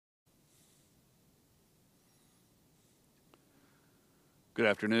Good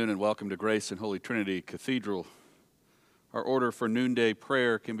afternoon and welcome to Grace and Holy Trinity Cathedral. Our order for noonday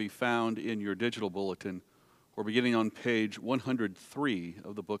prayer can be found in your digital bulletin or beginning on page 103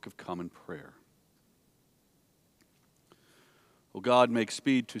 of the Book of Common Prayer. O God, make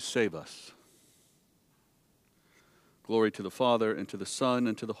speed to save us. Glory to the Father, and to the Son,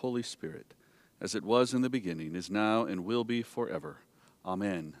 and to the Holy Spirit, as it was in the beginning, is now, and will be forever.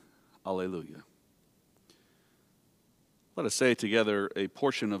 Amen. Alleluia. Let us say together a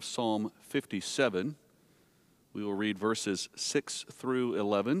portion of Psalm 57. We will read verses 6 through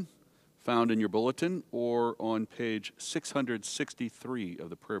 11, found in your bulletin or on page 663 of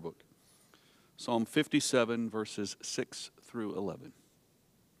the prayer book. Psalm 57, verses 6 through 11.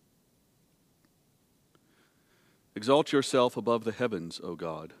 Exalt yourself above the heavens, O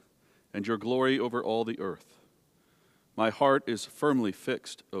God, and your glory over all the earth. My heart is firmly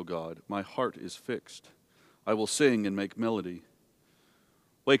fixed, O God, my heart is fixed. I will sing and make melody.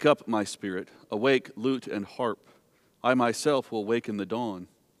 Wake up, my spirit, awake, lute and harp. I myself will waken the dawn.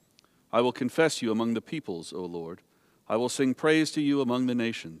 I will confess you among the peoples, O Lord. I will sing praise to you among the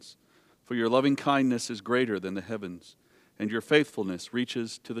nations. For your loving kindness is greater than the heavens, and your faithfulness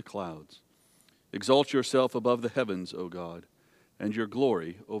reaches to the clouds. Exalt yourself above the heavens, O God, and your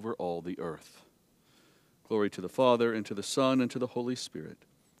glory over all the earth. Glory to the Father, and to the Son, and to the Holy Spirit,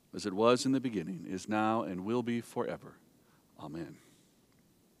 as it was in the beginning, is now, and will be forever. Amen.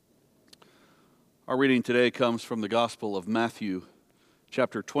 Our reading today comes from the Gospel of Matthew,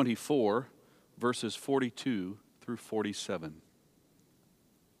 chapter 24, verses 42 through 47.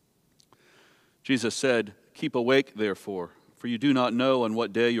 Jesus said, "Keep awake, therefore, for you do not know on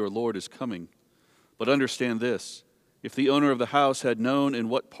what day your Lord is coming. But understand this, if the owner of the house had known in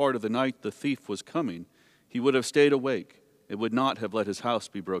what part of the night the thief was coming, he would have stayed awake and would not have let his house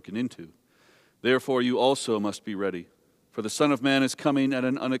be broken into. Therefore you also must be ready, for the Son of Man is coming at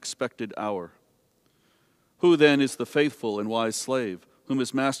an unexpected hour. Who then is the faithful and wise slave, whom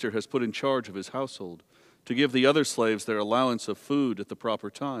his master has put in charge of his household, to give the other slaves their allowance of food at the proper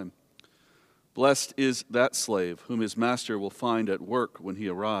time? Blessed is that slave whom his master will find at work when he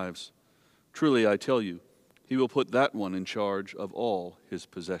arrives. Truly I tell you, he will put that one in charge of all his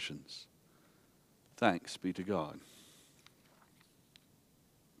possessions." Thanks be to God.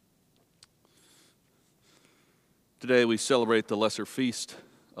 Today we celebrate the lesser feast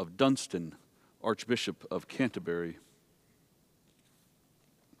of Dunstan, Archbishop of Canterbury.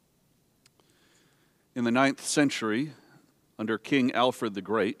 In the 9th century, under King Alfred the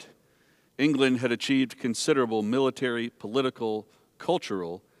Great, England had achieved considerable military, political,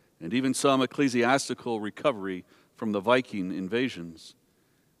 cultural, and even some ecclesiastical recovery from the Viking invasions.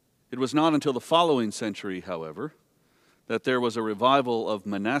 It was not until the following century, however, that there was a revival of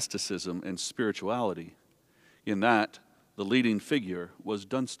monasticism and spirituality. In that, the leading figure was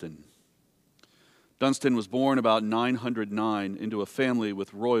Dunstan. Dunstan was born about 909 into a family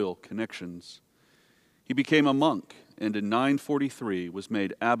with royal connections. He became a monk and in 943 was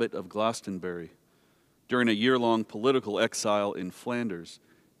made abbot of Glastonbury. During a year-long political exile in Flanders,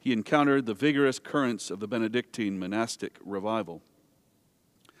 he encountered the vigorous currents of the Benedictine monastic revival.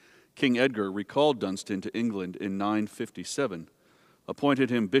 King Edgar recalled Dunstan to England in 957, appointed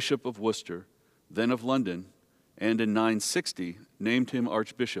him Bishop of Worcester, then of London, and in 960 named him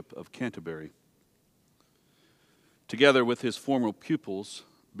Archbishop of Canterbury. Together with his former pupils,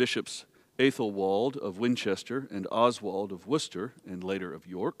 Bishops Aethelwald of Winchester and Oswald of Worcester, and later of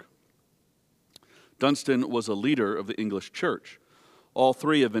York, Dunstan was a leader of the English Church. All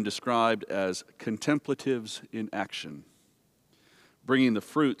three have been described as contemplatives in action, bringing the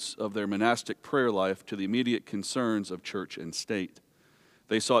fruits of their monastic prayer life to the immediate concerns of church and state.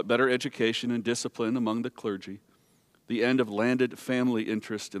 They sought better education and discipline among the clergy, the end of landed family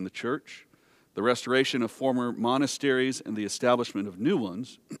interest in the church, the restoration of former monasteries and the establishment of new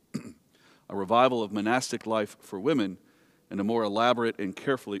ones, a revival of monastic life for women, and a more elaborate and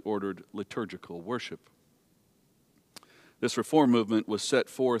carefully ordered liturgical worship. This reform movement was set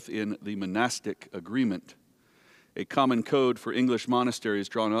forth in the Monastic Agreement, a common code for English monasteries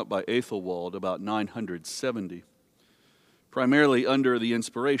drawn up by Aethelwald about 970. Primarily under the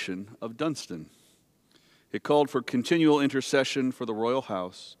inspiration of Dunstan. It called for continual intercession for the royal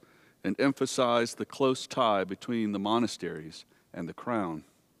house and emphasized the close tie between the monasteries and the crown.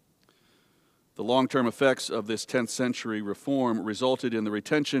 The long-term effects of this 10th century reform resulted in the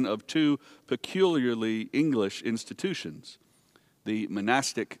retention of two peculiarly English institutions, the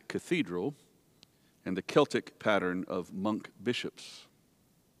monastic cathedral and the Celtic pattern of monk bishops.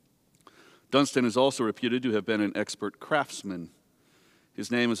 Dunstan is also reputed to have been an expert craftsman. His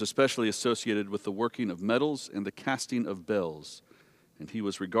name is especially associated with the working of metals and the casting of bells, and he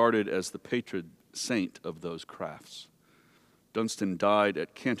was regarded as the patron saint of those crafts. Dunstan died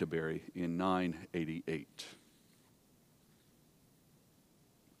at Canterbury in 988.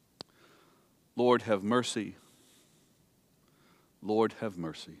 Lord, have mercy. Lord, have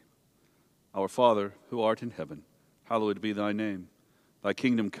mercy. Our Father, who art in heaven, hallowed be thy name. Thy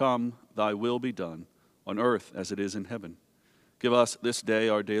kingdom come, thy will be done, on earth as it is in heaven. Give us this day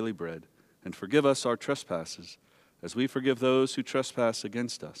our daily bread, and forgive us our trespasses, as we forgive those who trespass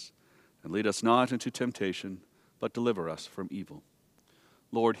against us. And lead us not into temptation, but deliver us from evil.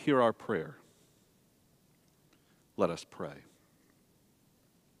 Lord, hear our prayer. Let us pray.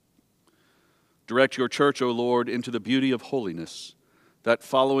 Direct your church, O Lord, into the beauty of holiness, that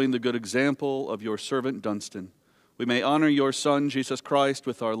following the good example of your servant Dunstan, we may honor your Son, Jesus Christ,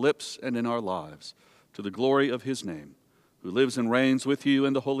 with our lips and in our lives, to the glory of his name, who lives and reigns with you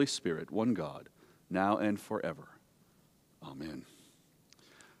in the Holy Spirit, one God, now and forever. Amen.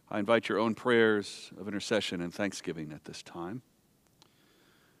 I invite your own prayers of intercession and thanksgiving at this time.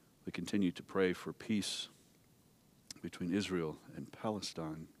 We continue to pray for peace between Israel and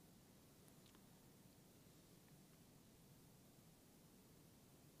Palestine.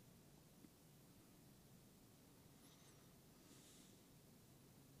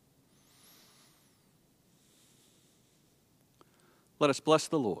 Let us bless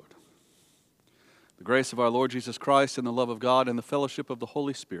the Lord. The grace of our Lord Jesus Christ and the love of God and the fellowship of the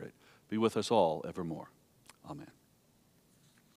Holy Spirit be with us all evermore. Amen.